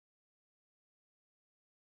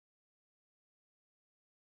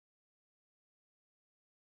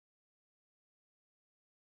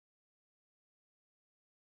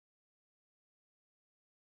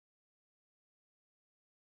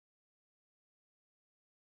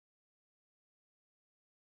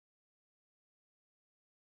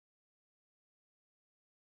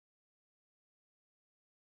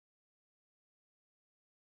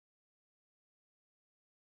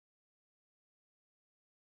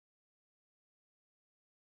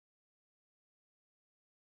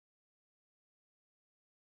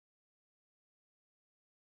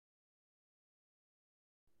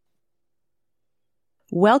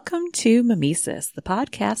Welcome to Mimesis, the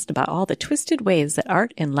podcast about all the twisted ways that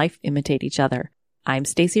art and life imitate each other. I'm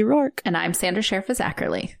Stacey Rourke. And I'm Sandra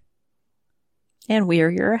Sheriff-Zackerly. And we are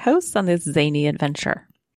your hosts on this zany adventure.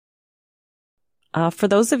 For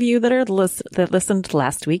those of you that listened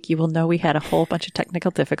last week, you will know we had a whole bunch of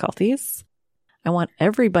technical difficulties. I want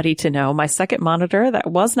everybody to know my second monitor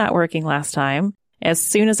that was not working last time, as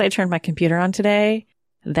soon as I turned my computer on today,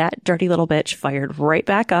 that dirty little bitch fired right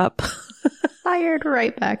back up. Fired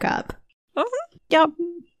right back up. Yep.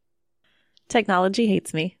 Technology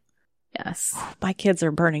hates me. Yes. My kids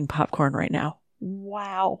are burning popcorn right now.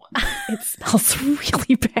 Wow. It smells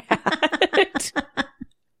really bad.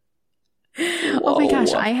 Oh my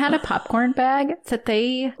gosh, I had a popcorn bag that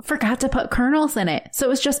they forgot to put kernels in it. So it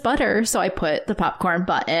was just butter. So I put the popcorn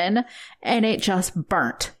button and it just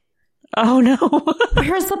burnt. Oh no.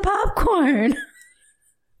 Where's the popcorn?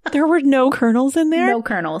 There were no kernels in there? No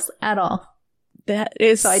kernels at all. That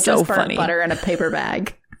is so I just burnt funny. butter in a paper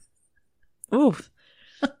bag. Ooh.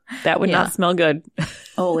 That would not smell good.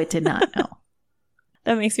 Oh, it did not. No.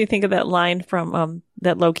 That makes me think of that line from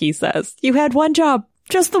that Loki says, "You had one job,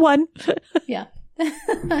 just the one." Yeah.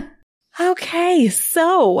 Okay,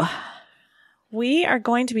 so we are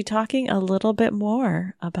going to be talking a little bit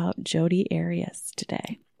more about Jodi Arias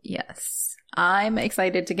today. Yes. I'm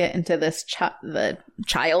excited to get into this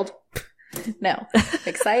child. No.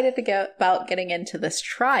 Excited to go about getting into this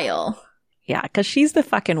trial. Yeah, because she's the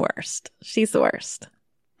fucking worst. She's the worst.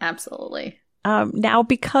 Absolutely. Now,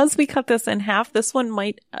 because we cut this in half, this one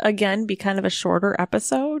might, again, be kind of a shorter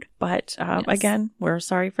episode. But Yes. Again, we're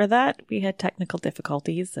sorry for that. We had technical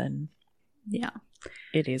difficulties and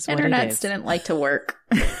it is what it Internets is. didn't like to work.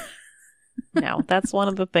 No, that's one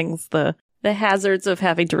of the things, the hazards of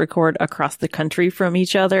having to record across the country from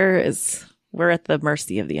each other is we're at the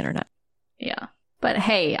mercy of the internet. Yeah. But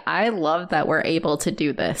hey, I love that we're able to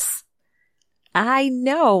do this. I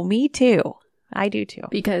know, me too. I do too.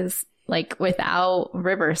 Because, like, without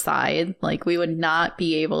Riverside, like, we would not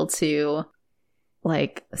be able to,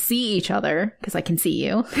 like, see each other, because I can see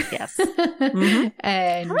you. Yes. Mm-hmm.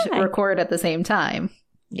 And Hi. record at the same time.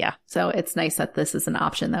 Yeah. So it's nice that this is an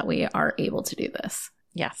option that we are able to do this.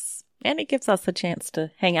 Yes. And it gives us a chance to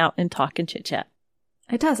hang out and talk and chit chat.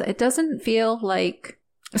 It does. It doesn't feel like,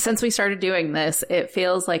 since we started doing this, it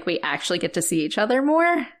feels like we actually get to see each other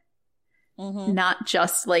more. Mm-hmm. Not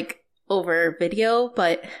just like over video,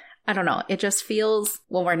 but I don't know. It just feels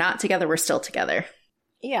when we're not together, we're still together.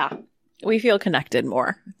 Yeah. We feel connected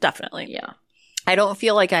more. Definitely. Yeah. I don't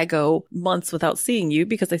feel like I go months without seeing you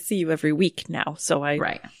because I see you every week now. So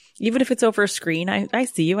Right. Even if it's over a screen, I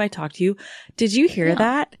see you. I talk to you. Did you hear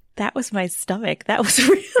that? That was my stomach. That was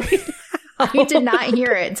really loud. I did not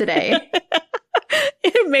hear it today.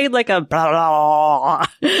 It made like a blah, blah,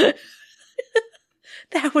 blah.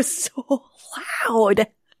 That was so loud.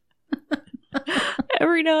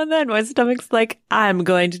 Every now and then my stomach's like, I'm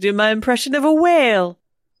going to do my impression of a whale.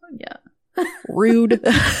 Yeah. Rude.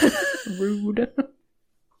 Rude.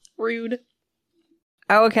 Rude.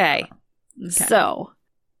 Okay. So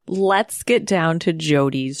let's get down to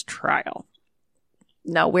Jodi's trial.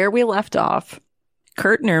 Now, where we left off,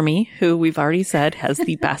 Kurt Nurmi, who we've already said has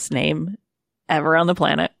the best name ever on the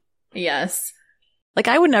planet. Yes. Like,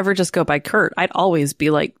 I would never just go by Kurt. I'd always be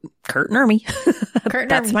like, Kurt Nurmi. Kurt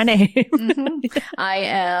That's Nurmi. my name. Mm-hmm. I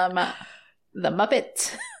am the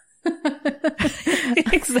Muppet.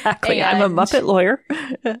 Exactly. I'm a Muppet lawyer.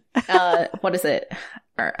 What is it?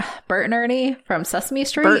 Bert and Ernie from Sesame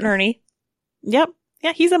Street? Bert and Ernie. Yep.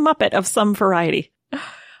 Yeah, he's a Muppet of some variety.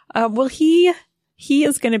 Well, he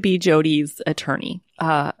is going to be Jodi's attorney.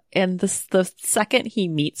 And the second he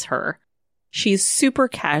meets her, she's super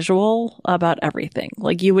casual about everything.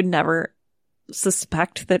 Like, you would never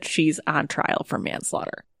suspect that she's on trial for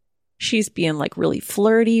manslaughter. She's being like really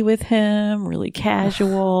flirty with him, really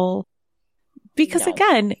casual. Because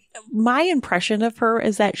again, my impression of her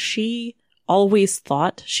is that she always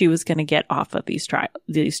thought she was going to get off of these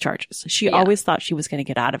charges. She always thought she was going to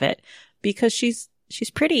get out of it because she's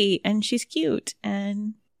pretty and she's cute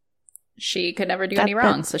and she could never do any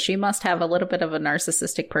wrong. So she must have a little bit of a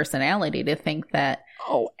narcissistic personality to think that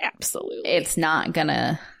absolutely it's not going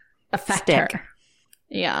to affect her.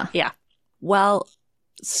 Yeah. Yeah. Well,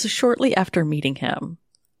 so shortly after meeting him,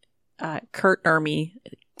 Kurt Nurmi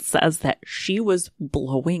says that she was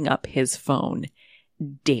blowing up his phone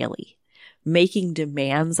daily, making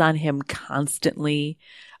demands on him constantly,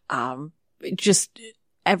 just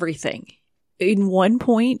everything. In one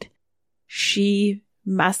point, she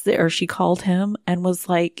called him and was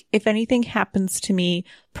like, if anything happens to me,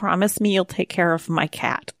 promise me you'll take care of my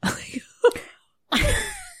cat.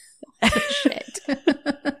 Shit.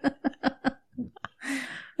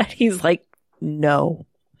 And he's like, no,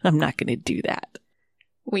 I'm not going to do that.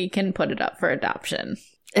 We can put it up for adoption.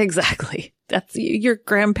 Exactly. That's your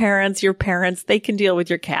grandparents, your parents, they can deal with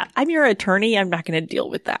your cat. I'm your attorney. I'm not going to deal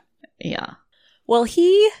with that. Yeah. Well,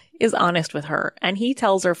 he is honest with her, and he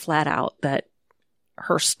tells her flat out that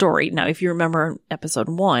her story. Now, if you remember episode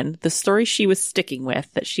 1, the story she was sticking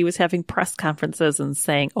with, that she was having press conferences and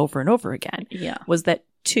saying over and over again, was that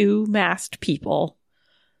 2 masked people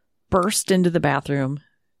burst into the bathroom.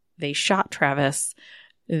 They shot Travis.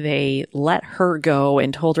 They let her go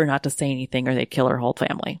and told her not to say anything or they'd kill her whole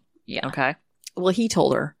family. Yeah. Okay. Well, he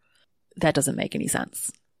told her that doesn't make any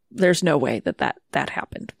sense. There's no way that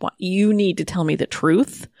happened. You need to tell me the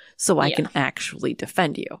truth so I can actually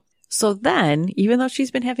defend you. So then, even though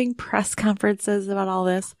she's been having press conferences about all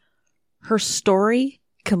this, her story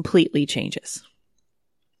completely changes.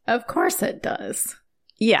 Of course it does.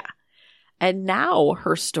 Yeah. And now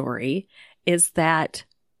her story is that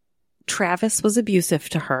Travis was abusive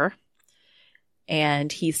to her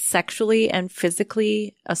and he sexually and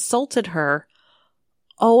physically assaulted her.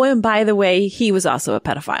 Oh, and by the way, he was also a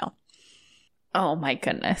pedophile. Oh my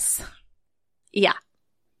goodness. Yeah.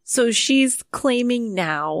 So she's claiming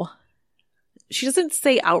now, she doesn't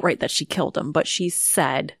say outright that she killed him, but she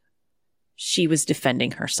said she was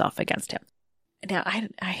defending herself against him. Now,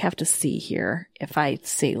 I have to see here if I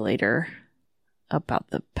say later about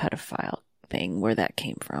the pedophile thing where that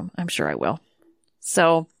came from. I'm sure I will.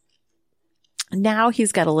 So now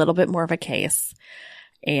he's got a little bit more of a case,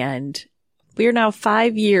 and we are now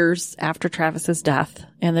 5 years after Travis's death,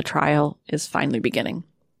 and the trial is finally beginning.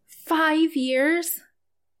 5 years?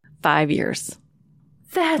 5 years.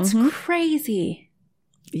 That's crazy.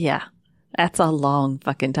 Yeah, that's a long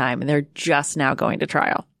fucking time, and they're just now going to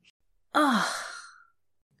trial. Ugh.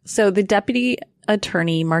 So the deputy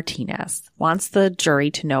attorney Martinez wants the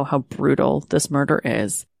jury to know how brutal this murder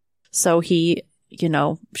is. So he,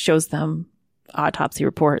 shows them autopsy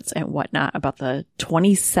reports and whatnot about the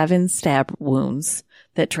 27 stab wounds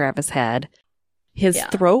that Travis had. His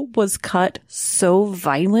throat was cut so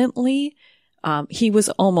violently, he was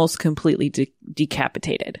almost completely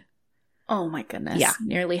decapitated. Oh my goodness. Yeah.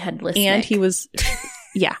 Nearly headless. And Nick. he was,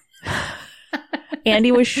 and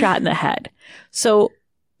he was shot in the head. So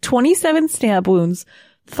 27 stab wounds,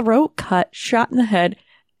 throat cut, shot in the head,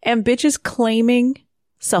 and bitches claiming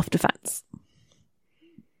self-defense.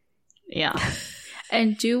 Yeah.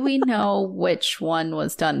 And do we know which one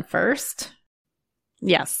was done first?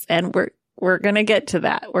 Yes, and we're going to get to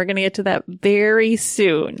that. We're going to get to that very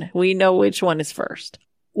soon. We know which one is first.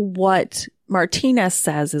 What Martinez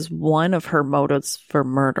says is one of her motives for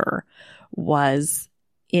murder was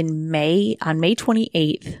on May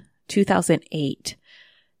 28th, 2008,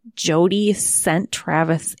 Jodi sent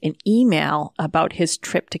Travis an email about his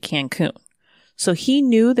trip to Cancun. So she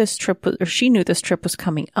knew this trip was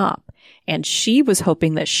coming up, and she was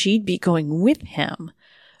hoping that she'd be going with him,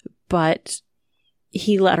 but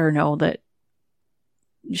he let her know that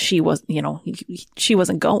she was, she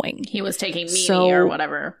wasn't going. He was taking Mimi or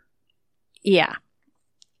whatever. Yeah.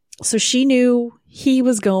 So she knew he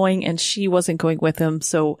was going and she wasn't going with him.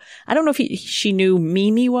 So I don't know if she knew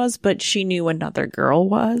Mimi was, but she knew another girl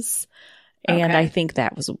was. And Okay. I think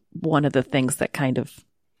that was one of the things that kind of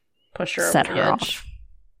Push her set over the her edge. off.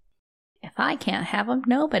 If I can't have him,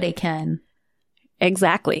 nobody can.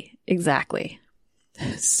 Exactly.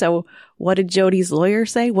 So what did Jodi's lawyer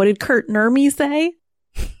say? What did Kurt Nurmi say?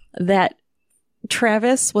 That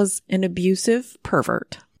Travis was an abusive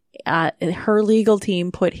pervert. Her legal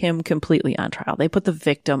team put him completely on trial. They put the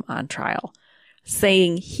victim on trial,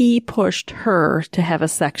 saying he pushed her to have a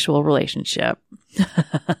sexual relationship.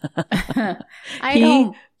 I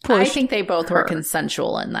think they both were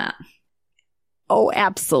consensual in that. Oh,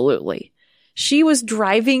 absolutely. She was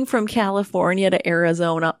driving from California to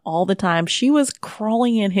Arizona all the time. She was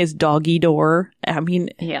crawling in his doggy door. I mean,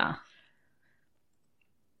 Yeah.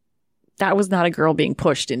 that was not a girl being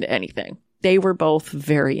pushed into anything. They were both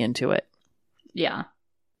very into it. Yeah.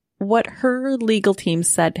 What her legal team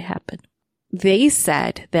said happened. They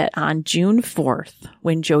said that on June 4th,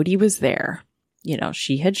 when Jodi was there,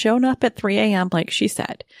 she had shown up at 3 a.m. like she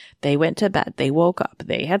said. They went to bed. They woke up.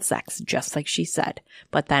 They had sex just like she said.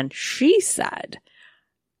 But then she said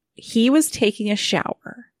he was taking a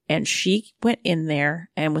shower and she went in there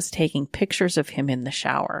and was taking pictures of him in the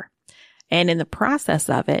shower. And in the process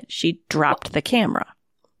of it, she dropped the camera.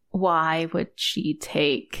 Why would she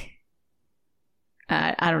take...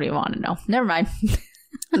 I don't even want to know. Never mind.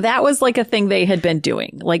 That was like a thing they had been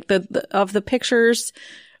doing. Like of the pictures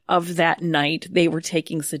of that night, they were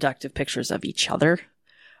taking seductive pictures of each other.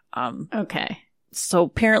 Okay. So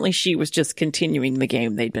apparently she was just continuing the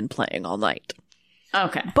game they'd been playing all night.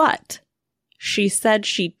 Okay. But she said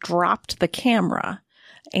she dropped the camera,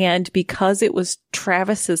 and because it was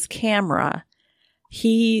Travis's camera,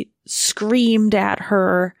 he screamed at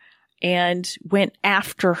her and went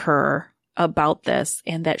after her about this,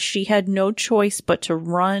 and that she had no choice but to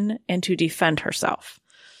run and to defend herself.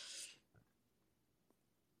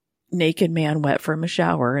 Naked man wet from a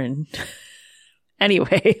shower, and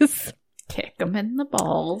anyways. Kick him in the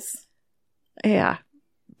balls. Yeah.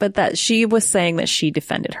 But that she was saying that she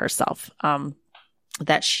defended herself.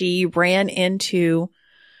 That she ran into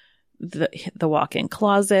the walk-in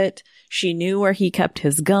closet. She knew where he kept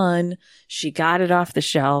his gun. She got it off the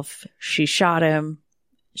shelf. She shot him.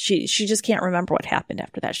 She just can't remember what happened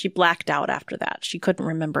after that. She blacked out after that. She couldn't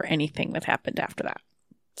remember anything that happened after that.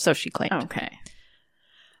 So she claimed. Okay.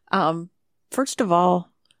 First of all,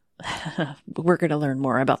 we're going to learn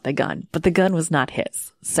more about the gun, but the gun was not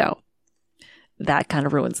his. So that kind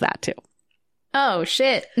of ruins that too. Oh,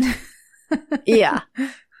 shit. Yeah.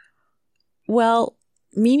 Well,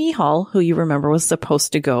 Mimi Hall, who you remember was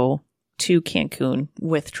supposed to go to Cancun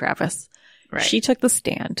with Travis, Right. She took the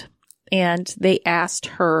stand, and they asked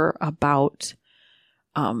her about,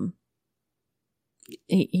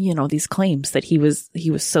 these claims that he was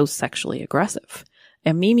so sexually aggressive.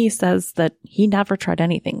 And Mimi says that he never tried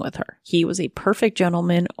anything with her. He was a perfect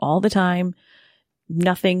gentleman all the time.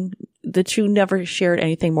 Nothing, the two never shared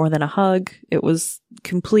anything more than a hug. It was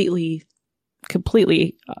completely,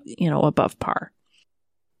 above par.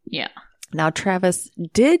 Yeah. Now, Travis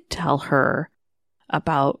did tell her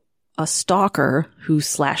about a stalker who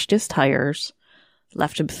slashed his tires,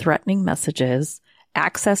 left him threatening messages,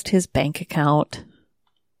 accessed his bank account,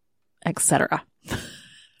 etc.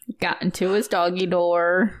 Got into his doggy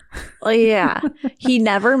door. Yeah. He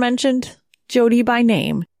never mentioned Jodi by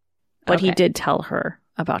name, but he Okay. did tell her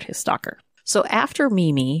about his stalker. So after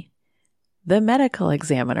Mimi, the medical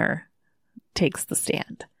examiner takes the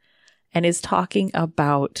stand and is talking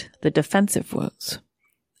about the defensive wounds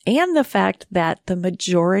and the fact that the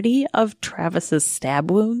majority of Travis's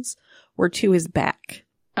stab wounds were to his back.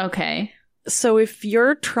 Okay. So if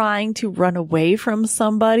you're trying to run away from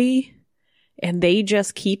somebody and they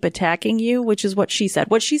just keep attacking you, which is what she said.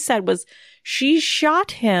 What she said was she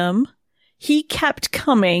shot him. He kept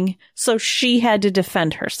coming, so she had to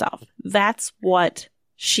defend herself. That's what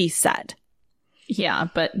she said. Yeah,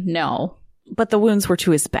 but no. But the wounds were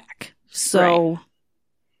to his back. So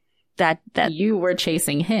that You were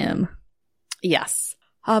chasing him. yes.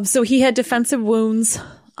 So he had defensive wounds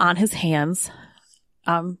on his hands.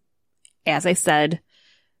 As I said,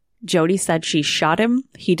 Jodi said she shot him.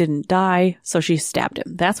 He didn't die, so she stabbed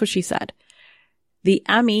him. That's what she said. The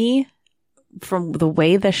ME, from the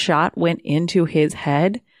way the shot went into his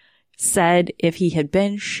head, said if he had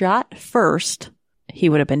been shot first, he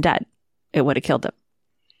would have been dead. It would have killed him.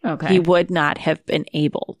 Okay. He would not have been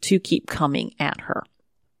able to keep coming at her.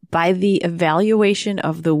 By the evaluation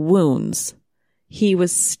of the wounds, he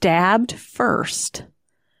was stabbed first,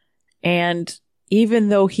 and even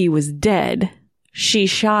though he was dead, she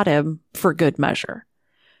shot him for good measure.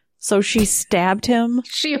 So she stabbed him.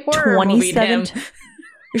 She horror movied him.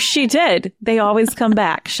 She did. They always come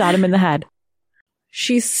back. Shot him in the head.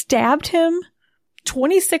 She stabbed him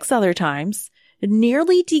 26 other times,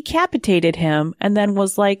 nearly decapitated him, and then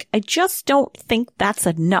was like, I just don't think that's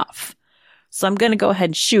enough. So I'm going to go ahead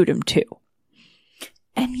and shoot him too.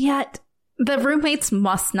 And yet, the roommates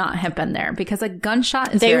must not have been there because a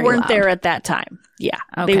gunshot is They very weren't loud. there at that time. Yeah.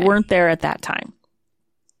 Okay. They weren't there at that time.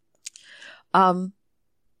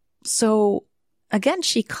 So again,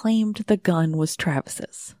 she claimed the gun was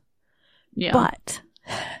Travis's. Yeah. But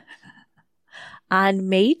on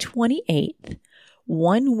May 28th,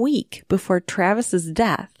 1 week before Travis's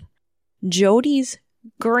death, Jodi's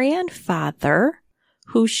grandfather,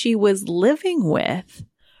 who she was living with,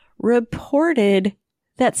 reported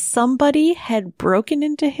that somebody had broken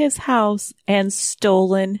into his house and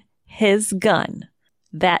stolen his gun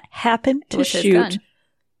that happened to What's his shoot gun?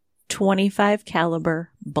 25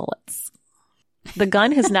 caliber bullets. The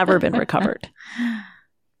gun has never been recovered.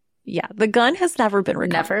 Yeah, the gun has never been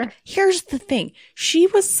recovered. Never? Here's the thing. She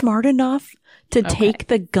was smart enough to take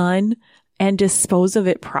the gun and dispose of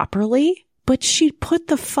it properly, but she put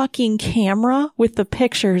the fucking camera with the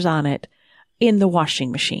pictures on it in the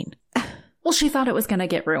washing machine. Well, she thought it was going to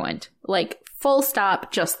get ruined. Like, full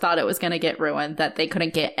stop, just thought it was going to get ruined, that they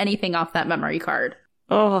couldn't get anything off that memory card.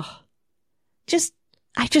 Oh,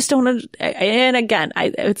 I just don't, and again,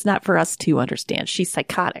 it's not for us to understand. She's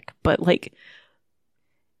psychotic, but like,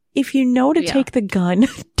 if you know to take the gun,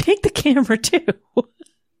 take the camera too.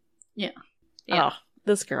 Yeah. Oh,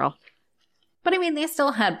 this girl. But I mean, they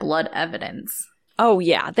still had blood evidence. Oh,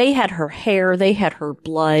 yeah. They had her hair. They had her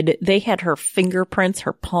blood. They had her fingerprints,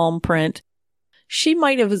 her palm print. She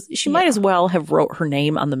might as well have wrote her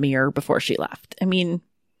name on the mirror before she left. I mean,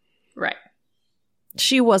 right.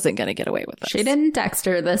 She wasn't going to get away with this. She didn't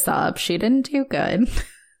Dexter this up. She didn't do good.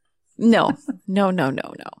 No.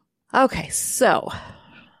 Okay, so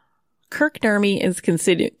Kirk Nurmi is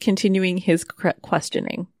continuing his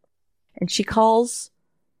questioning, and she calls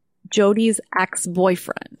Jodi's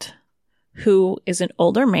ex-boyfriend, who is an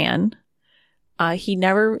older man. He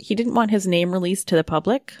didn't want his name released to the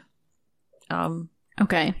public.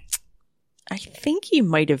 Okay. I think he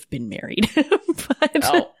might have been married,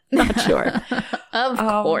 but not sure. Of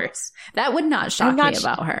course. That would not shock me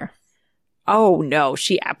about her. Oh, no.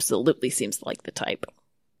 She absolutely seems like the type.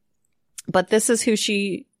 But this is who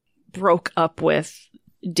she broke up with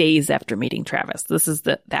days after meeting Travis. This is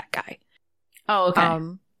that guy. Oh,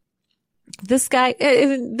 okay. This guy,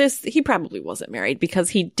 he probably wasn't married because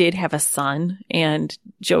he did have a son, and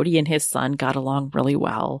Jodi and his son got along really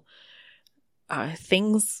well.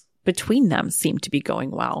 Things between them seemed to be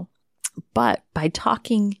going well. But by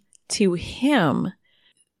talking to him,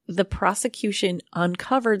 the prosecution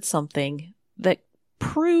uncovered something that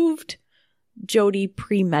proved Jodi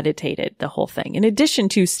premeditated the whole thing. In addition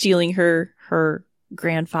to stealing her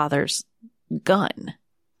grandfather's gun,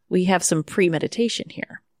 we have some premeditation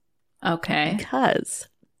here. Okay. Because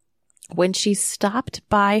when she stopped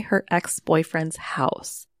by her ex-boyfriend's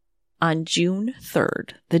house on June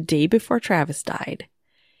 3rd, the day before Travis died,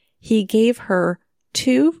 he gave her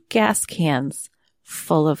 2 gas cans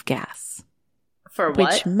full of gas. For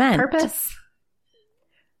what purpose?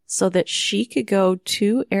 So that she could go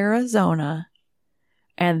to Arizona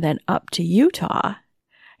and then up to Utah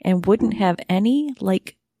and wouldn't have any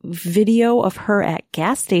video of her at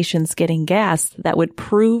gas stations getting gas that would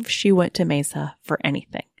prove she went to Mesa for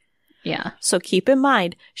anything. Yeah. So keep in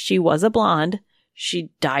mind, she was a blonde. She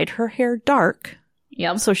dyed her hair dark.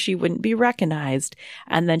 Yep. So she wouldn't be recognized.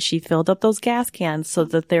 And then she filled up those gas cans so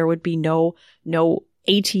that there would be no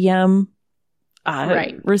ATM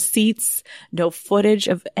receipts, no footage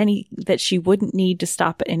of any that she wouldn't need to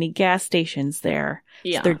stop at any gas stations there.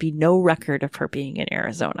 Yeah. So there'd be no record of her being in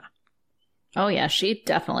Arizona. Oh, yeah. She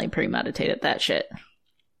definitely premeditated that shit.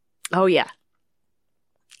 Oh, yeah.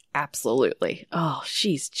 Absolutely. Oh,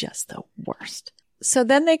 she's just the worst. So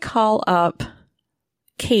then they call up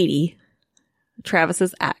Katie,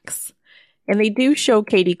 Travis's ex, and they do show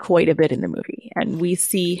Katie quite a bit in the movie. And we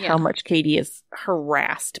see how much Katie is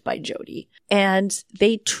harassed by Jodi. And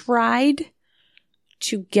they tried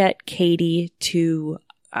to get Katie to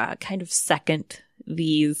kind of second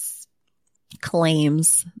these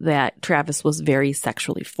claims that Travis was very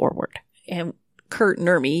sexually forward. And Kurt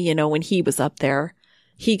Nurmi, when he was up there,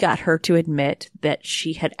 he got her to admit that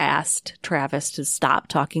she had asked Travis to stop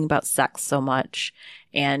talking about sex so much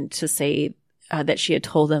and to say that she had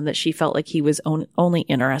told him that she felt like he was only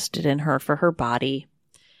interested in her for her body.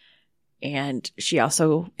 And she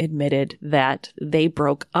also admitted that they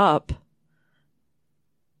broke up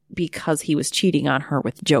because he was cheating on her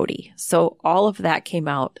with Jodi. So all of that came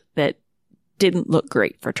out that didn't look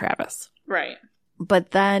great for Travis. Right.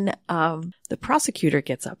 But then the prosecutor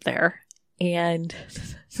gets up there, and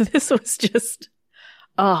this was just,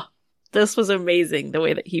 this was amazing the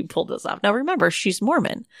way that he pulled this off. Now remember, she's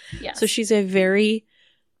Mormon. Yes. So she's a very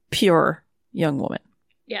pure young woman.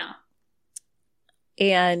 Yeah.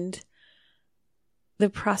 And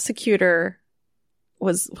the prosecutor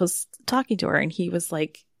was talking to her, and he was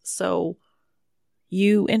like, so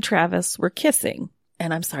you and Travis were kissing.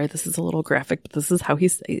 And I'm sorry, this is a little graphic, but this is how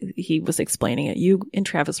he was explaining it. You and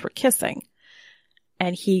Travis were kissing,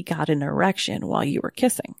 and he got an erection while you were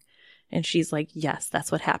kissing. And she's like, yes,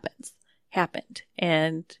 that's what happened.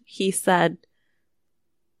 And he said,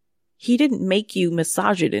 he didn't make you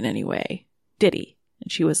massage it in any way, did he?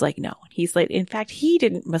 And she was like, no. And he's like, in fact, he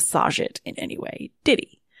didn't massage it in any way, did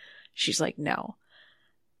he? She's like, no.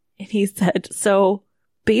 And he said, so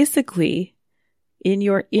basically, in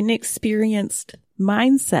your inexperienced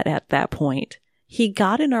mindset at that point, he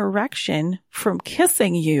got an erection from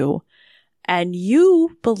kissing you, and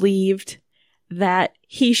you believed that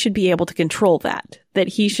he should be able to control that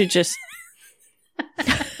he should just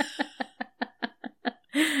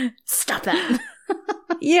stop that.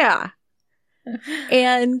 Yeah.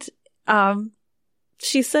 And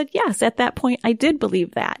she said, yes, at that point I did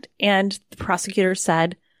believe that. And the prosecutor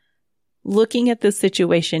said, looking at this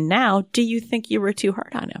situation now, do you think you were too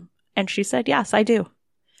hard on him? And she said, yes, I do.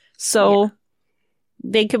 So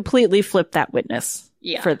they completely flipped that witness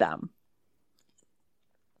for them.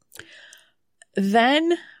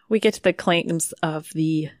 Then we get to the claims of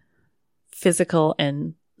the physical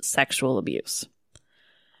and sexual abuse.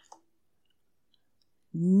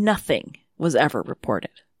 Nothing was ever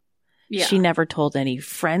reported. Yeah. She never told any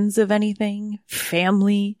friends of anything,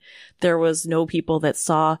 family. There was no people that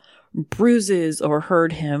saw bruises or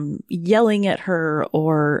heard him yelling at her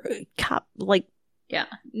or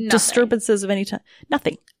disturbances of any type.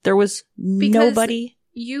 Nothing. There was nobody.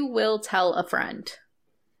 You will tell a friend.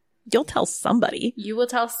 You'll tell somebody. You will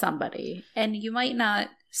tell somebody. And you might not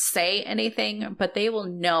say anything, but they will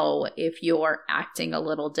know if you're acting a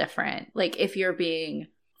little different. Like if you're being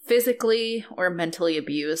physically or mentally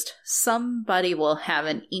abused, somebody will have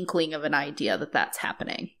an inkling of an idea that that's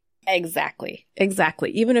happening. Exactly.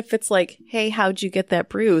 Even if it's like, hey, how'd you get that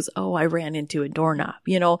bruise? Oh, I ran into a doorknob.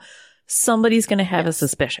 Somebody's going to have a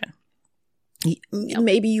suspicion.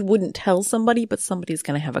 Maybe you wouldn't tell somebody, but somebody's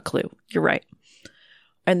going to have a clue. You're right.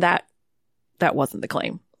 And that wasn't the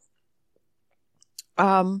claim.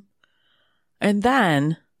 And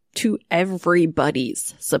then, to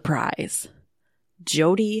everybody's surprise,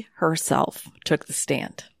 Jodi herself took the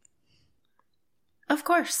stand. Of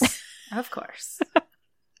course. Of course.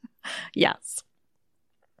 Yes.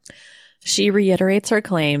 She reiterates her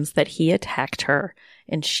claims that he attacked her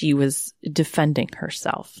and she was defending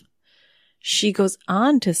herself. She goes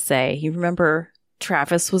on to say, you remember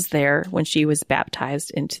Travis was there when she was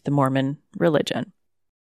baptized into the Mormon religion.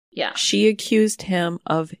 Yeah. She accused him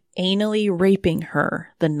of anally raping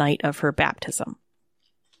her the night of her baptism.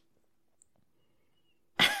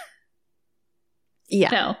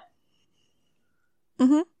 Yeah.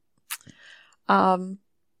 No.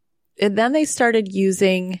 And then they started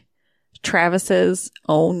using Travis's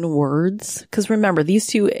own words. Because remember, these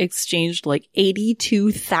two exchanged like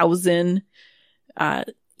 82,000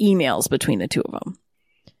 emails between the two of them.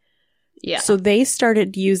 Yeah. So they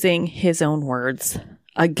started using his own words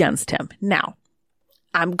against him. Now,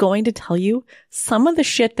 I'm going to tell you, some of the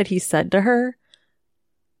shit that he said to her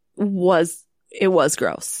was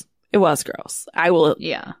gross. It was gross. I will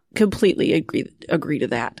completely agree to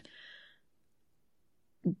that.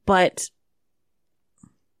 But,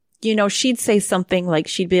 she'd say something like,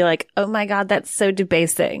 she'd be like, oh my God, that's so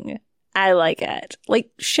debasing. I like it.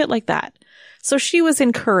 Like, shit like that. So she was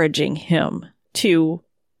encouraging him to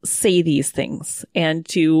say these things and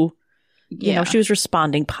to, she was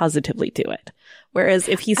responding positively to it. Whereas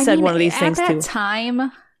if he said one of these things at that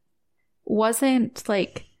time, wasn't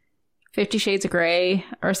like 50 Shades of Grey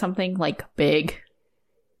or something like big?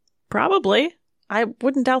 Probably. I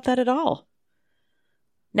wouldn't doubt that at all.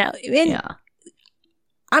 Now,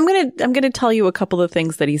 I'm gonna tell you a couple of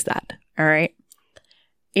things that he said. All right,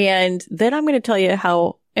 and then I'm gonna tell you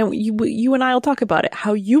how, and you and I will talk about it,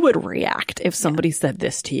 how you would react if somebody said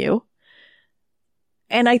this to you.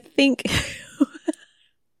 And I think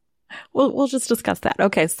we'll just discuss that.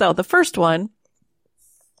 Okay, so the first one,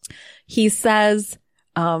 he says,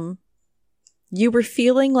 you were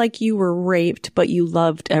feeling like you were raped, but you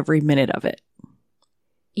loved every minute of it.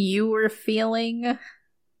 You were feeling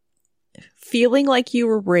like you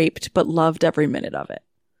were raped, but loved every minute of it.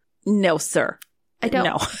 No, sir. I don't.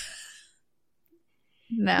 No.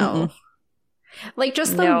 No. Mm-mm. Like,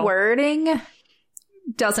 just the wording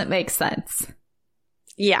doesn't make sense.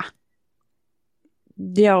 Yeah.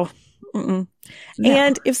 No. Mm-mm. No.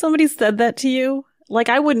 And if somebody said that to you, like,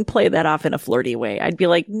 I wouldn't play that off in a flirty way. I'd be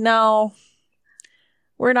like, no,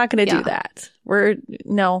 we're not going to do that.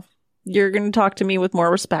 No, you're going to talk to me with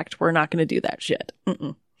more respect. We're not going to do that shit.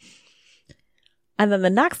 Mm-mm. And then the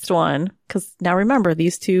next one, because now remember,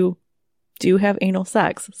 these two do have anal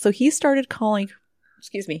sex. So he started calling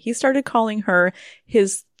her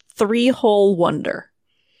his 3-hole wonder.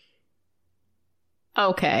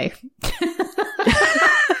 Okay.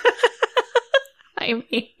 I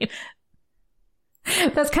mean,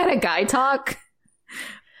 that's kind of guy talk,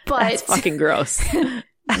 but that's fucking gross.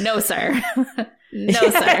 No, sir. No,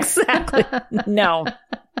 sir. Exactly. No.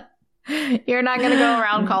 You're not going to go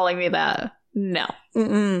around calling me that. No.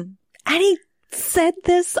 Mm-mm. And he said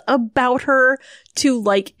this about her to,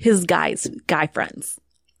 like, his guy friends.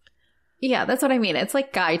 Yeah, that's what I mean. It's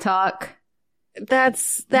like guy talk.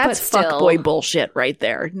 That's fuckboy bullshit right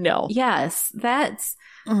there. No. Yes, that's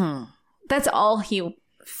all he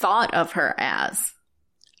thought of her as.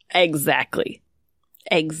 Exactly.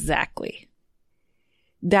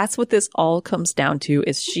 That's what this all comes down to,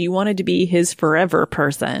 is she wanted to be his forever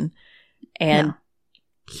person, and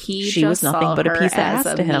she was nothing but a piece of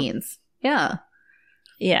ass to him. Means. Yeah.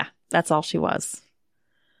 Yeah, that's all she was.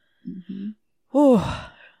 Mm-hmm. Oh.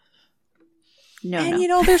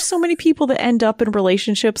 No. There's so many people that end up in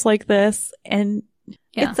relationships like this, and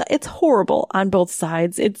it's horrible on both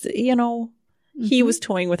sides. It's, you know, he was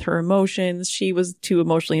toying with her emotions. She was too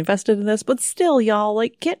emotionally invested in this. But still, y'all,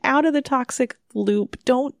 like, get out of the toxic loop.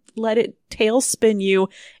 Don't let it tailspin you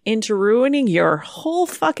into ruining your whole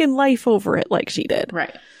fucking life over it like she did.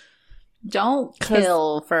 Right. Don't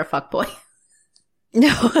kill for a fuckboy.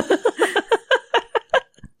 No.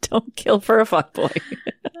 Don't kill for a fuckboy.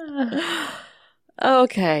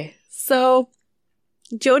 Okay. So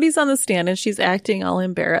Jodi's on the stand and she's acting all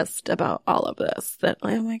embarrassed about all of this. That,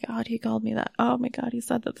 oh my God, he called me that. Oh my God, he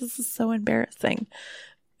said that. This is so embarrassing.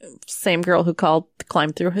 Same girl who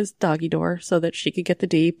climbed through his doggy door so that she could get the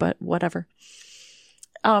D, but whatever.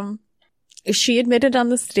 She admitted on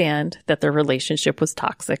the stand that their relationship was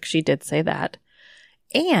toxic. She did say that.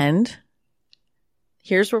 And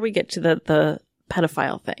here's where we get to the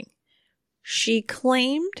pedophile thing. She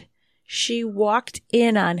claimed she walked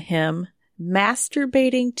in on him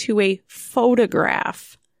masturbating to a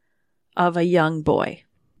photograph of a young boy.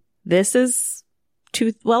 This is,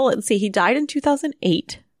 let's see, he died in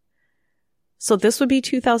 2008. So this would be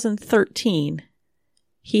 2013.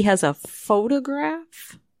 He has a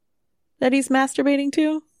photograph that he's masturbating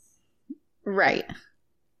to? Right.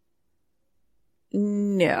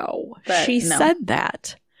 No. She said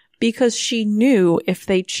that because she knew if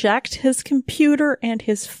they checked his computer and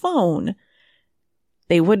his phone,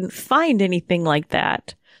 they wouldn't find anything like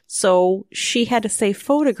that. So she had to say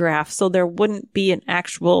photograph so there wouldn't be an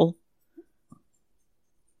actual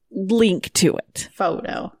link to it.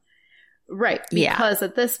 Photo. Right. Because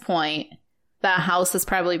at this point, that house has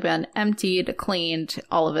probably been emptied, cleaned,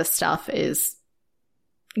 all of his stuff is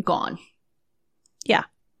gone. Yeah.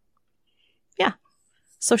 Yeah.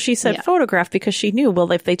 So she said photograph because she knew,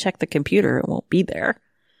 well, if they check the computer, it won't be there.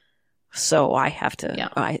 So I have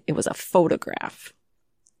to, it was a photograph.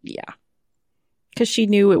 Yeah. Because she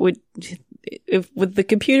knew it would, if with the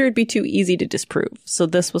computer, it'd be too easy to disprove. So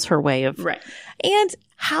this was her way of, right. And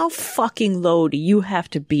how fucking low do you have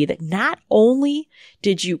to be that not only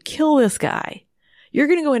did you kill this guy, you're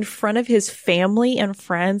going to go in front of his family and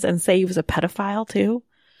friends and say he was a pedophile too?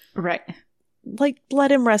 Right. Like,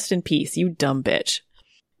 let him rest in peace, you dumb bitch.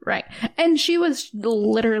 Right. And she was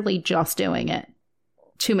literally just doing it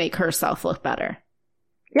to make herself look better.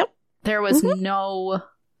 Yep. There was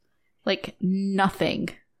nothing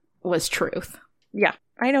was truth. Yeah.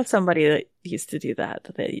 I know somebody that used to do that.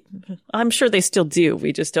 I'm sure they still do.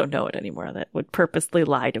 We just don't know it anymore. That would purposely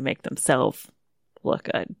lie to make themselves look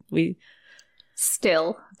good. We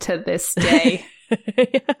still to this day.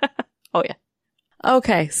 Oh, yeah.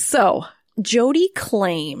 Okay. So Jodi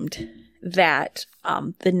claimed that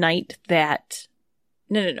the night that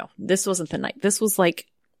no. This wasn't the night. This was like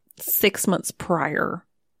 6 months prior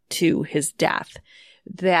to his death,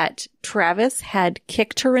 that Travis had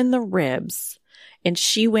kicked her in the ribs and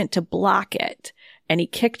she went to block it and he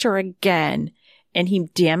kicked her again and he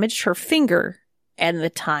damaged her finger at the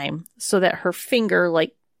time so that her finger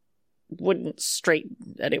like wouldn't straighten,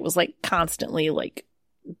 that it was like constantly like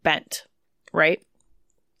bent, right?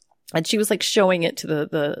 And she was like showing it to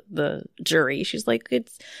the jury. She's like,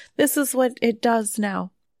 this is what it does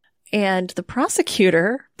now. And the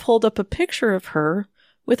prosecutor pulled up a picture of her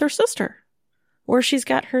with her sister, where she's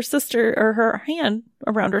got her sister or her hand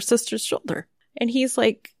around her sister's shoulder. And he's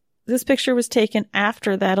like, this picture was taken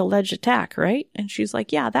after that alleged attack, right? And she's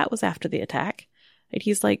like, yeah, that was after the attack. And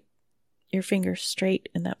he's like, your finger's straight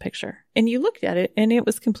in that picture. And you looked at it and it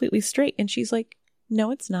was completely straight. And she's like,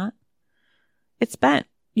 no, it's not. It's bent.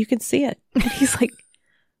 You can see it. And he's like,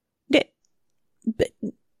 but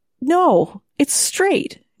no, it's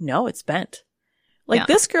straight. No, it's bent. Like,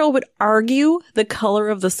 this girl would argue the color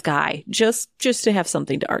of the sky just to have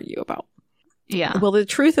something to argue about. Yeah. Well, the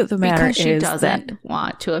truth of the matter is she doesn't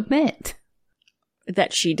want to admit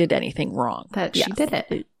that she did anything wrong. That she did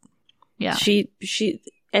it. Yeah. She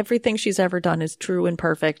everything she's ever done is true and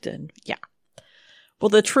perfect, and yeah. Well,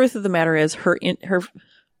 the truth of the matter is her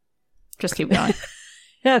just keep going.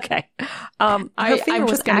 Okay. I'm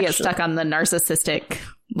just going to get stuck on the narcissistic,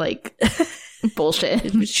 like,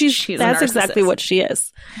 bullshit. She's that's exactly what she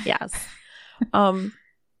is. Yes.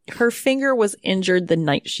 Her finger was injured the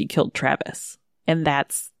night she killed Travis. And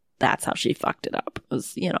that's how she fucked it up. It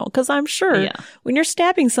was, because I'm sure when you're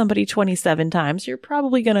stabbing somebody 27 times, you're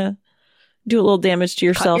probably going to do a little damage to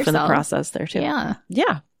yourself in the process there too. Yeah.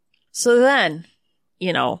 Yeah. So then,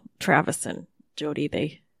 Travis and Jodi,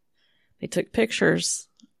 they took pictures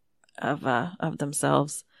of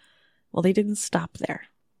themselves. Well, they didn't stop there.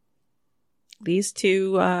 These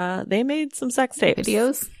two, they made some sex tapes.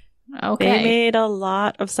 Videos? Okay. They made a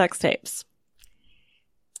lot of sex tapes.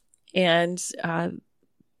 And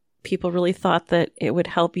people really thought that it would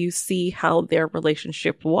help you see how their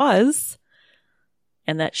relationship was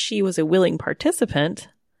and that she was a willing participant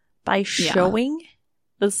by showing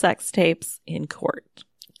the sex tapes in court.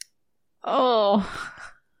 Oh.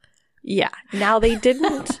 Yeah. Now they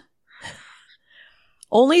didn't.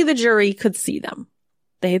 Only the jury could see them.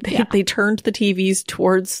 They turned the TVs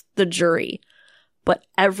towards the jury, but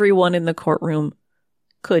everyone in the courtroom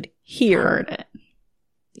could hear it.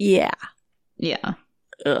 Yeah. Yeah.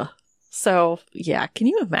 Ugh. So, yeah, can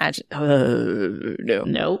you imagine? No.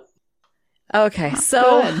 Nope. Okay,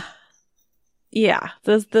 so good. Yeah,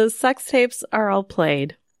 the sex tapes are all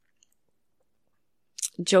played.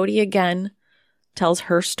 Jodi again tells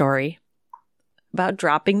her story about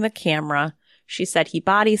dropping the camera. She said he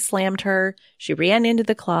body slammed her. She ran into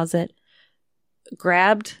the closet,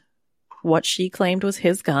 grabbed what she claimed was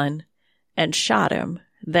his gun, and shot him.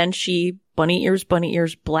 Then she, bunny ears,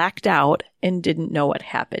 blacked out and didn't know what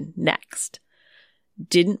happened next.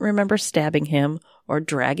 Didn't remember stabbing him or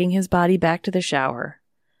dragging his body back to the shower.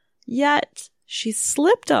 Yet, she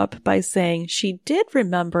slipped up by saying she did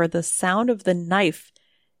remember the sound of the knife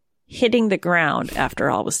hitting the ground after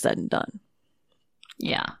all was said and done.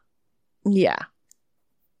 Yeah. Yeah.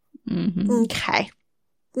 Mm-hmm.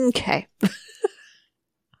 Okay.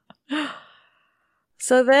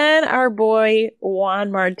 So then our boy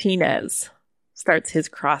Juan Martinez starts his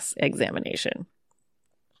cross-examination.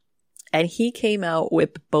 And he came out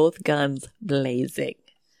with both guns blazing.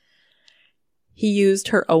 He used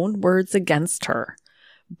her own words against her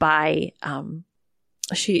by,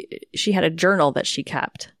 she had a journal that she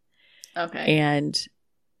kept. Okay. And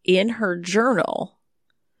in her journal,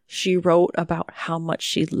 she wrote about how much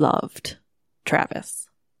she loved Travis.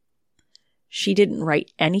 She didn't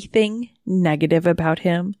write anything negative about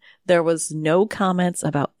him. There was no comments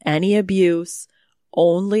about any abuse,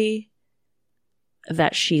 only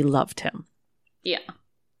that she loved him. Yeah.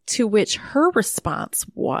 To which her response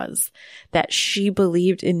was that she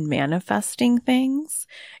believed in manifesting things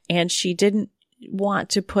and she didn't want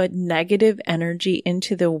to put negative energy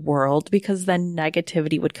into the world because then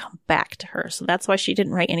negativity would come back to her. So that's why she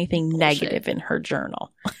didn't write anything negative in her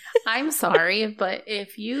journal. I'm sorry, but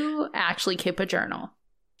if you actually keep a journal,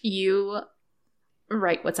 you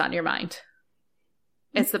write what's on your mind.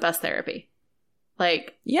 It's the best therapy.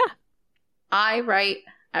 Like, yeah. I write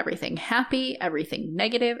everything happy, everything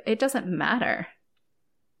negative. It doesn't matter.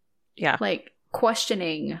 Yeah. Like,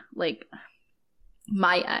 questioning, like,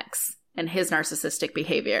 my ex and his narcissistic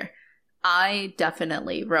behavior. I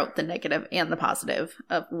definitely wrote the negative and the positive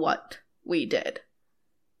of what we did.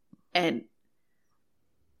 And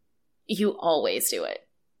you always do it,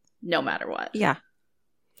 no matter what. Yeah.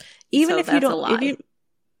 Even so if you don't,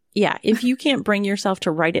 if you can't bring yourself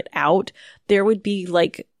to write it out, there would be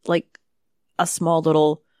like a small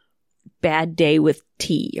little bad day with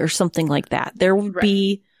tea or something like that. There would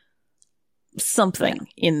be something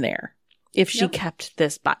in there if she kept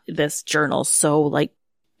this journal. So, like,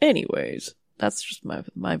 anyways, that's just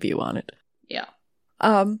my view on it. Yeah.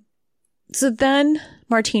 So then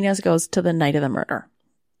Martinez goes to the night of the murder.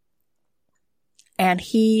 And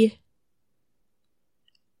he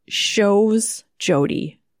shows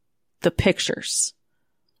Jodi the pictures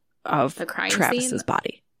of the crime Travis's scene?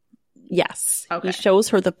 body. Yes. Okay. He shows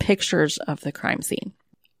her the pictures of the crime scene.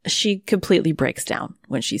 She completely breaks down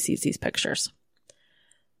when she sees these pictures.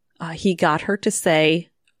 He got her to say,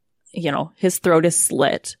 his throat is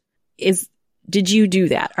slit. Did you do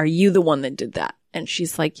that? Are you the one that did that? And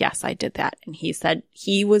she's like, yes, I did that. And he said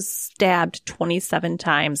he was stabbed 27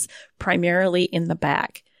 times, primarily in the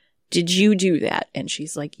back. Did you do that? And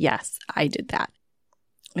she's like, yes, I did that.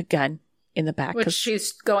 Again, in the back. Which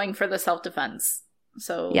she's going for the self-defense.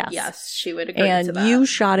 So, yes she would agree to that. And you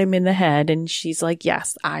shot him in the head. And she's like,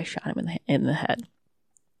 yes, I shot him in the head.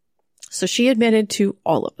 So she admitted to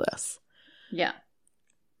all of this. Yeah.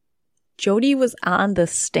 Jodi was on the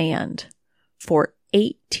stand for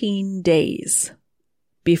 18 days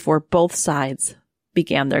before both sides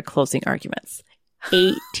began their closing arguments.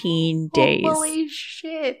 18 days. Holy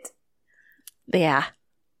shit. Yeah.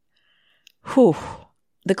 Whew.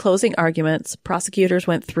 The closing arguments, prosecutors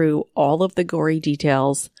went through all of the gory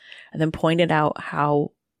details and then pointed out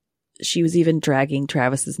how she was even dragging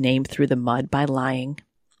Travis's name through the mud by lying.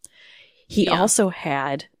 He also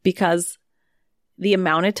had, because the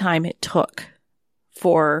amount of time it took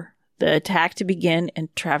for the attack to begin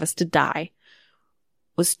and Travis to die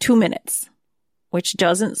was 2 minutes, which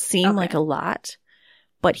doesn't seem like a lot,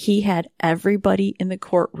 but he had everybody in the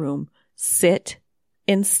courtroom sit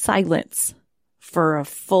in silence for a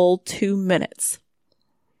full 2 minutes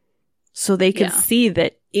so they could see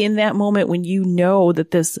that in that moment when you know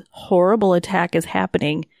that this horrible attack is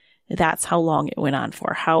happening, that's how long it went on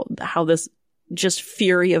for, how this just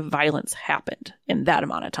fury of violence happened in that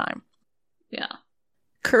amount of time. Yeah.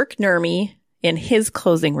 Kirk Nurmi, in his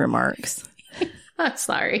closing remarks. I'm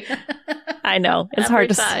sorry. I know. It's hard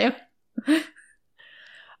to say.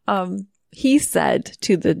 He said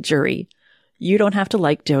to the jury, "You don't have to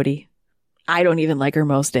like Jodi. I don't even like her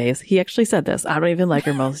most days." He actually said this. "I don't even like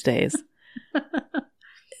her most days."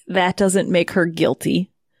 That doesn't make her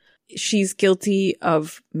guilty. She's guilty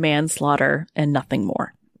of manslaughter and nothing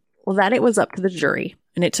more. Well, then it was up to the jury,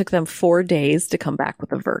 and it took them 4 days to come back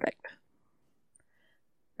with a verdict.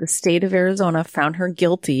 The state of Arizona found her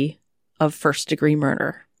guilty of first-degree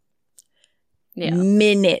murder. Yeah.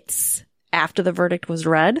 Minutes after the verdict was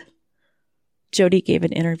read, Jodi gave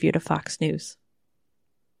an interview to Fox News.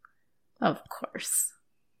 Of course.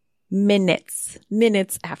 Minutes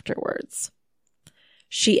afterwards.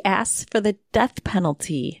 She asked for the death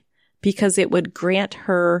penalty because it would grant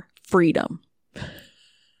her freedom.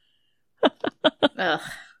 Ugh.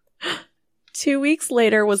 2 weeks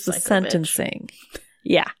later was the sentencing.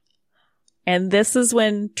 Yeah. And this is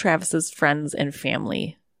when Travis's friends and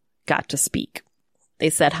family got to speak. They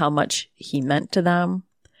said how much he meant to them.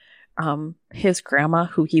 His grandma,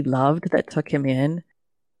 who he loved, that took him in,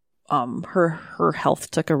 her health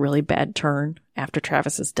took a really bad turn after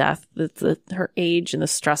Travis's death. Her age and the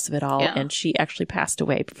stress of it all, Yeah. and she actually passed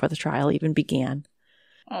away before the trial even began.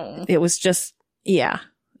 Oh. It was just, yeah,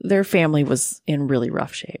 their family was in really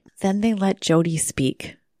rough shape. Then they let Jodi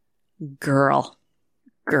speak. Girl,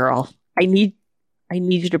 I need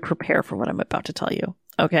you to prepare for what I'm about to tell you,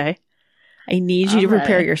 okay? I need you to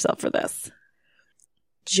prepare yourself for this.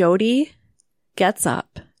 Jodi gets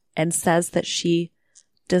up and says that she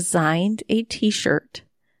designed a t-shirt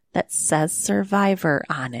that says Survivor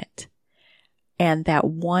on it, and that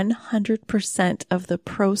 100% of the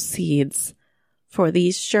proceeds for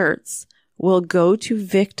these shirts will go to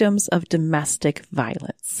victims of domestic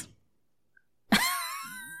violence.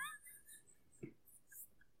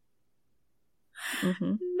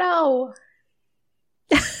 Mm-hmm. No.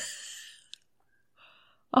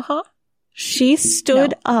 Uh-huh. She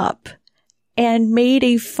stood up and made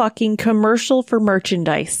a fucking commercial for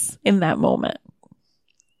merchandise in that moment.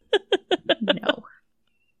 No.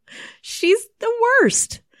 She's the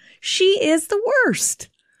worst. She is the worst.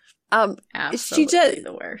 Absolutely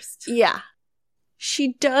the worst. Yeah.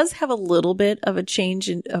 She does have a little bit of a change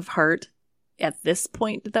of heart at this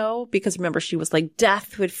point, though, because remember, she was like,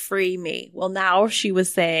 death would free me. Well, now she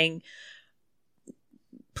was saying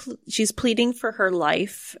she's pleading for her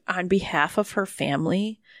life on behalf of her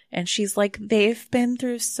family. And she's like, they've been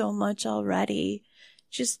through so much already.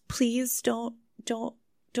 Just please don't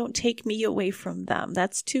take me away from them.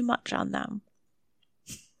 That's too much on them.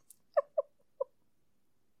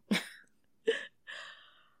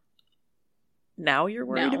 Now you're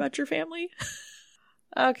worried about your family?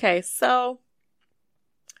 Okay, so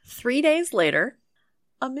 3 days later,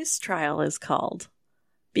 a mistrial is called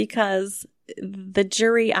because the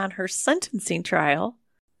jury on her sentencing trial,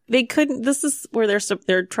 they couldn't, this is where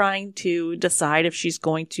they're trying to decide if she's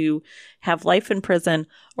going to have life in prison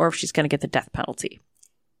or if she's going to get the death penalty.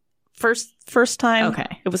 First time,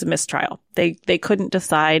 It was a mistrial. They couldn't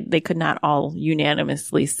decide. They could not all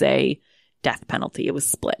unanimously say death penalty. It was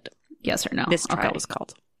split. Yes or no? Mistrial was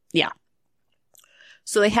called. Yeah.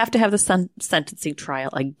 So they have to have the sentencing trial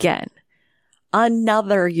again.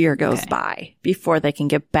 Another year goes by before they can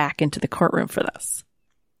get back into the courtroom for this.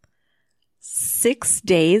 6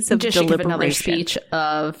 days of Did deliberation. she give another speech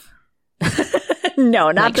of... No,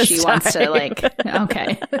 not like this she time. Wants to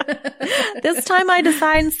okay. This time I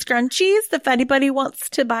designed scrunchies. If anybody wants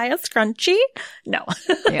to buy a scrunchie. No.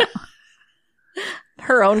 Yeah.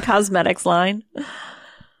 Her own cosmetics line.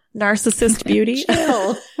 Narcissist beauty.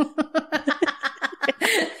 Chill.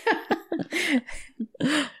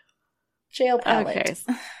 Jail palette. Okay.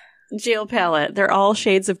 Jail palette. They're all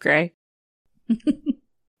shades of gray.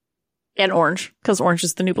 And orange, because orange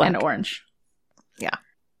is the new black. And orange. Yeah.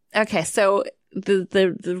 Okay, so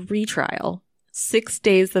the retrial, 6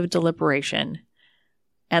 days of deliberation,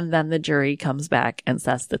 and then the jury comes back and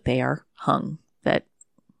says that they are hung, that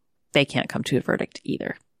they can't come to a verdict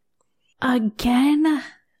either. Again?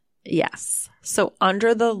 Yes. So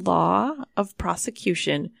under the law of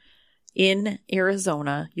prosecution in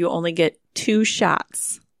Arizona, you only get 2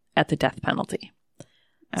 shots at the death penalty.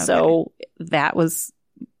 Okay. So that was,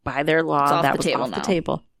 by their law, that was off the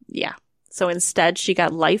table. Yeah. So instead, she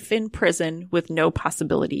got life in prison with no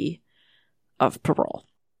possibility of parole.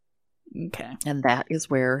 Okay. And that is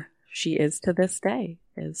where she is to this day,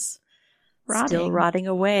 is Still rotting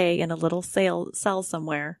away in a little cell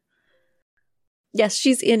somewhere. Yes,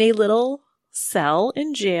 she's in a little cell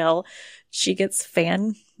in jail. She gets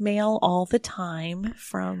fan mail all the time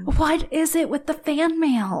from... What is it with the fan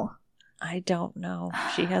mail? I don't know.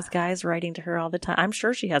 She has guys writing to her all the time. I'm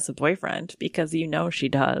sure she has a boyfriend because you know she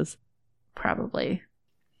does. Probably.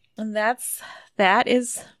 And that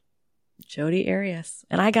is Jodi Arias.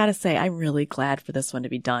 And I gotta say, I'm really glad for this one to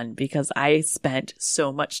be done because I spent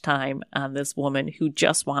so much time on this woman who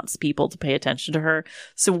just wants people to pay attention to her.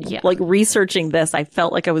 So like researching this, I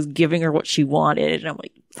felt like I was giving her what she wanted. And I'm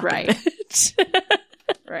like, right. Bitch.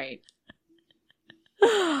 Right.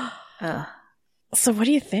 So what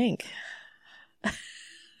do you think?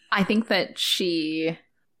 I think that she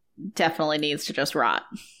definitely needs to just rot.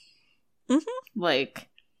 Mm-hmm. Like,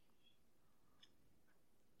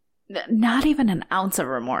 not even an ounce of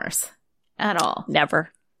remorse at all.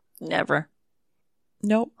 Never.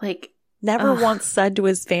 Nope. Like, never once said to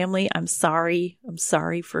his family, I'm sorry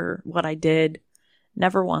for what I did.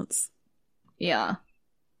 Never once. Yeah.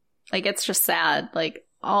 Like, it's just sad. Like,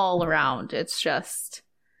 all around. It's just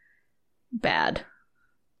bad.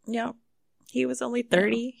 Yeah. He was only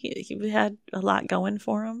 30. Yeah. He had a lot going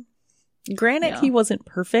for him. Granted, he wasn't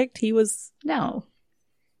perfect. He was... No.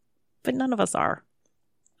 But none of us are.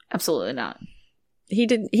 Absolutely not. He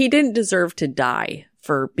didn't deserve to die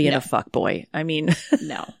for being a fuckboy. I mean...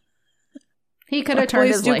 No. He could have turned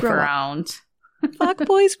his life around.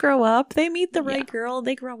 Fuckboys grow up. They meet the right girl.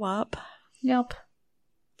 They grow up. Yep.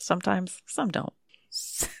 Sometimes. Some don't.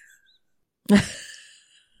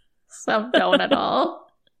 Some don't at all.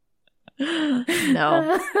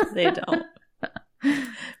 No, they don't.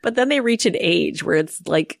 But then they reach an age where it's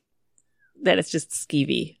like that it's just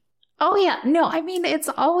skeevy. Oh, yeah. No, I mean, it's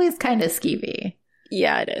always kind of skeevy.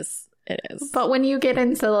 Yeah, it is. It is. But when you get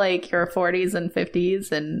into like your 40s and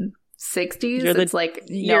 50s and 60s, it's like,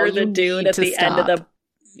 you're the dude at the end of the...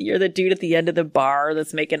 You're the dude at the end of the bar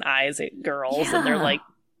that's making eyes at girls, and they're like,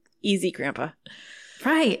 easy, grandpa.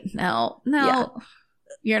 Right. No. Yeah.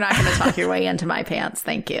 You're not going to talk your way into my pants.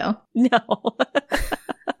 Thank you. No.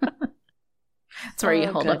 That's where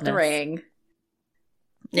you hold up the ring.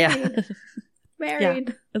 Yeah.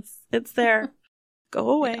 Married. Yeah. It's there.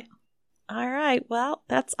 Go away. Yeah. All right. Well,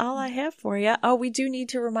 that's all I have for you. Oh, we do need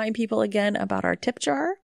to remind people again about our tip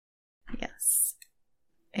jar. Yes.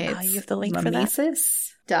 It's you have the link for that?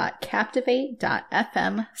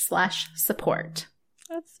 mimesis.captivate.fm/support.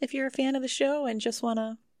 That's if you're a fan of the show and just want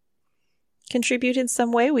to contribute in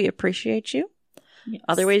some way, we appreciate you. Yes.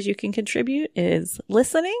 Other ways you can contribute is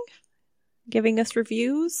listening, giving us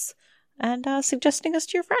reviews, and suggesting us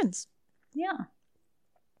to your friends. Yeah.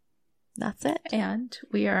 That's it. And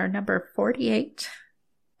we are number 48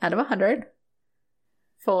 out of 100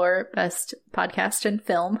 for Best Podcast and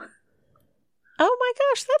Film. Oh my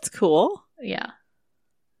gosh, that's cool. Yeah.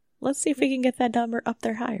 Let's see if we can get that number up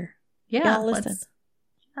there higher. Yeah. Listen.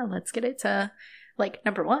 Let's get it to like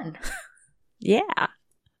number 1. Yeah.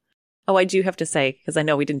 Oh, I do have to say, because I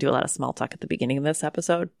know we didn't do a lot of small talk at the beginning of this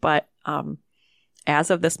episode, but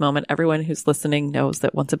as of this moment, everyone who's listening knows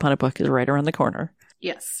that Once Upon a Book is right around the corner.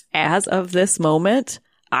 Yes. As of this moment,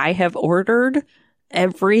 I have ordered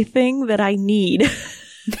everything that I need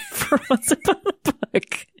for Once Upon a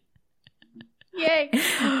Book. Yay.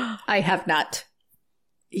 I have not.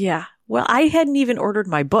 Yeah. Well, I hadn't even ordered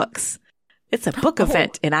my books. It's a book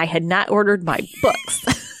event, and I had not ordered my books.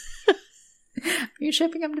 Are you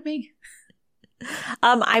shipping them to me?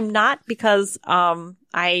 I'm not, because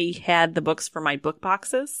I had the books for my book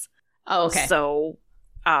boxes. Oh, okay. So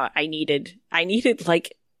I needed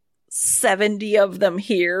like 70 of them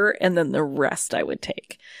here, and then the rest I would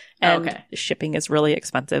take. And shipping is really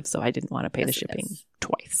expensive, so I didn't want to pay the shipping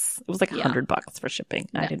twice. It was like $100 for shipping.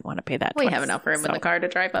 No. I didn't want to pay that twice. We have enough room in the car to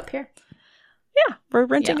drive up here. Yeah, we're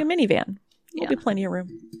renting a minivan. There'll be plenty of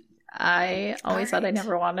room. I always thought I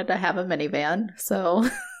never wanted to have a minivan, so...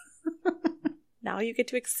 Now you get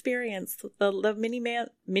to experience the miniman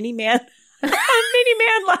miniman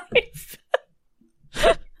life.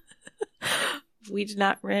 We did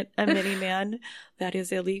not rent a miniman. That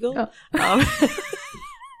is illegal. Oh.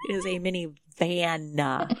 It is a minivan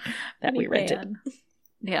that we rented.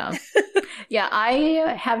 Yeah. Yeah,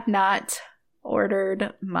 I have not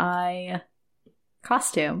ordered my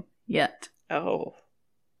costume yet. Oh.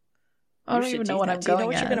 I don't even know what I'm going as. Do you know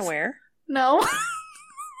what you're going to wear? No.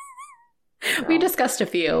 We discussed a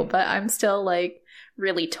few, but I'm still like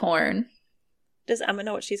really torn. Does Emma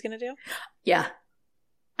know what she's going to do? Yeah.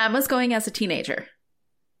 Emma's going as a teenager.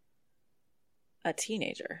 A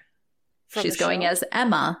teenager? She's going as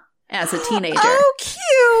Emma as a teenager. Oh,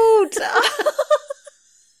 cute!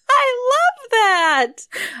 I love that.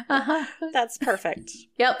 Uh-huh. That's perfect.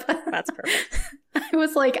 Yep. That's perfect. I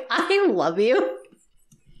was like, I love you.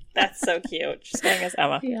 That's so cute. She's going as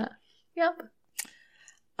Emma. Yeah. Yep.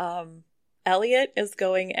 Elliot is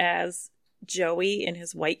going as Joey in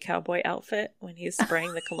his white cowboy outfit when he's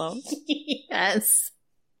spraying the cologne. Yes.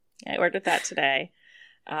 I ordered that today.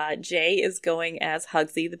 Jay is going as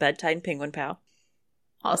Hugsy, the bedtime penguin pal.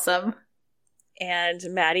 Awesome. And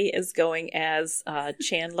Maddie is going as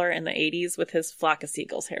Chandler in the 80s with his flock of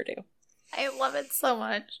seagulls hairdo. I love it so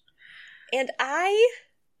much. And I'm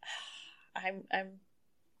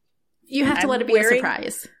You have to let it be a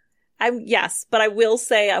surprise. Yes, but I will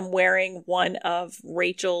say I'm wearing one of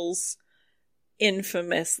Rachel's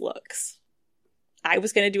infamous looks. I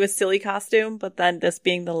was going to do a silly costume, but then this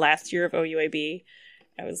being the last year of OUAB,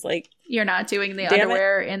 I was like... You're not doing the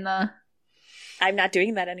underwear in the... I'm not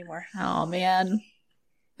doing that anymore. Oh, man.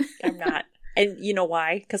 I'm not. And you know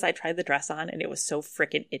why? Because I tried the dress on and it was so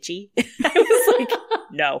freaking itchy. I was like,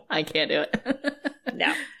 no. I can't do it.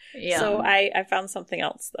 No. Yeah. So I found something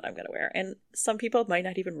else that I'm going to wear. And some people might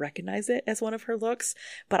not even recognize it as one of her looks,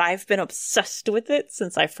 but I've been obsessed with it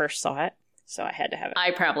since I first saw it. So I had to have it.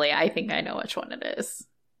 I think I know which one it is.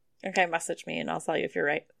 Okay, message me and I'll tell you if you're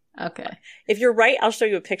right. Okay. If you're right, I'll show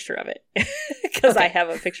you a picture of it. Because I have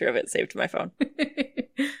a picture of it saved to my phone.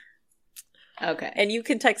 Okay. And you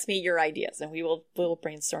can text me your ideas and we'll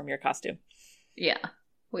brainstorm your costume. Yeah,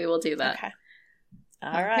 we will do that. Okay.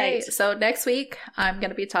 All right. So next week, I'm going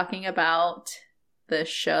to be talking about the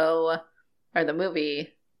show or the movie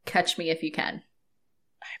Catch Me If You Can.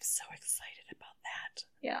 I'm so excited about that.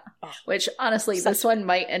 Yeah. Oh, which, honestly, this one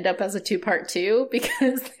might end up as a 2-part too,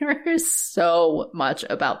 because there is so much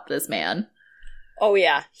about this man. Oh,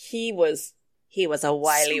 yeah. He was a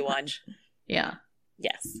wily one. Yeah.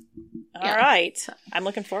 Yes. All right. I'm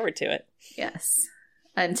looking forward to it. Yes.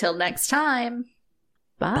 Until next time.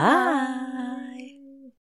 Bye. Bye.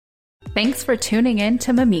 Thanks for tuning in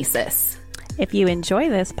to Mimesis. If you enjoy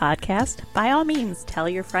this podcast, by all means, tell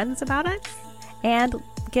your friends about it and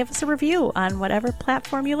give us a review on whatever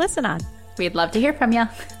platform you listen on. We'd love to hear from you.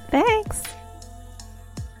 Thanks.